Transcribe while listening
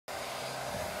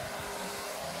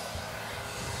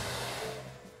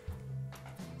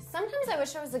Sometimes I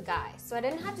wish I was a guy, so I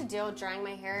didn't have to deal with drying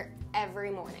my hair every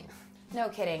morning. No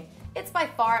kidding. It's by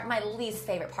far my least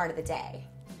favorite part of the day.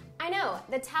 I know,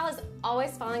 the towel is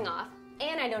always falling off,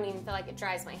 and I don't even feel like it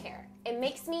dries my hair. It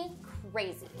makes me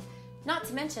crazy. Not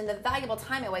to mention the valuable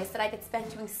time it wastes that I could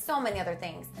spend doing so many other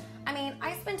things. I mean,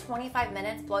 I spend 25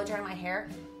 minutes blow drying my hair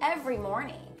every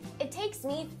morning. It takes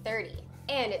me 30,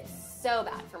 and it's so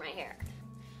bad for my hair.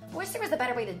 I wish there was a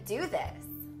better way to do this.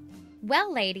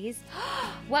 Well, ladies,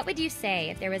 what would you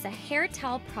say if there was a hair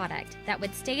towel product that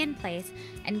would stay in place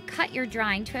and cut your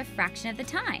drying to a fraction of the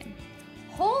time?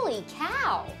 Holy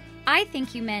cow! I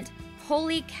think you meant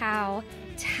holy cow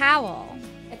towel.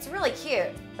 It's really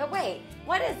cute, but wait,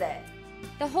 what is it?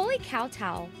 The Holy Cow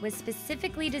Towel was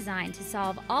specifically designed to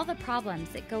solve all the problems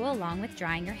that go along with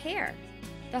drying your hair.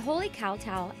 The Holy Cow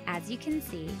Towel, as you can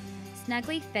see,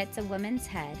 snugly fits a woman's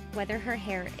head whether her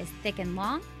hair is thick and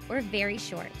long or very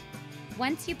short.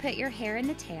 Once you put your hair in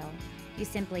the tail, you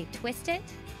simply twist it,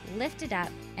 lift it up,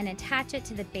 and attach it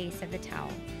to the base of the towel.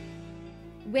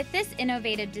 With this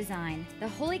innovative design, the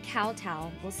Holy Cow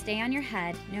Towel will stay on your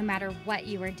head no matter what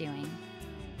you are doing.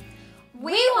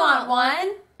 We want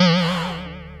one!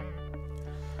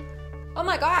 Oh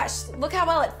my gosh, look how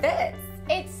well it fits.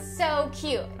 It's so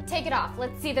cute. Take it off.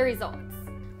 Let's see the results.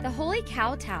 The Holy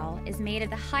Cow Towel is made of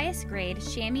the highest grade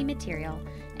chamois material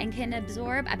and can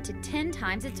absorb up to 10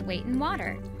 times its weight in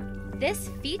water. This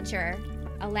feature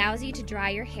allows you to dry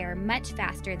your hair much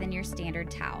faster than your standard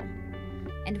towel.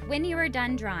 And when you are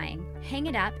done drying, hang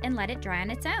it up and let it dry on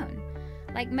its own.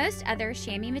 Like most other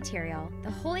chamois material,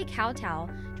 the Holy Cow Towel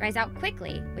dries out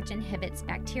quickly, which inhibits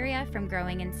bacteria from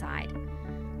growing inside.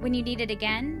 When you need it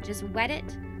again, just wet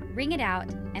it, wring it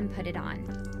out, and put it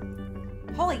on.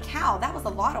 Holy cow, that was a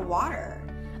lot of water.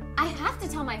 I have to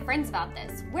tell my friends about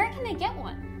this. Where can I get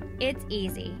one? It's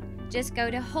easy. Just go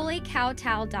to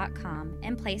holycowtowel.com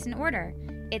and place an order.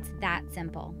 It's that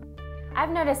simple. I've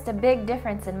noticed a big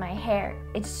difference in my hair.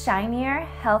 It's shinier,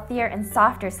 healthier, and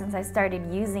softer since I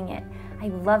started using it. I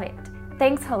love it.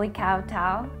 Thanks, Holy Cow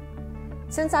Towel.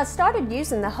 Since I started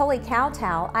using the Holy Cow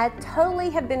Towel, I totally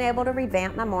have been able to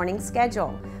revamp my morning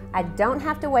schedule. I don't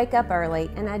have to wake up early,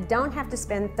 and I don't have to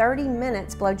spend 30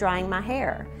 minutes blow drying my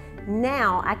hair.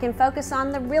 Now I can focus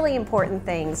on the really important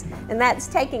things, and that's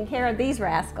taking care of these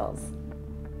rascals.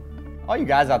 All you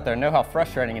guys out there know how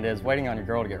frustrating it is waiting on your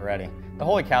girl to get ready. The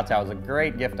Holy Cow Towel is a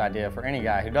great gift idea for any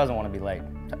guy who doesn't want to be late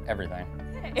to everything.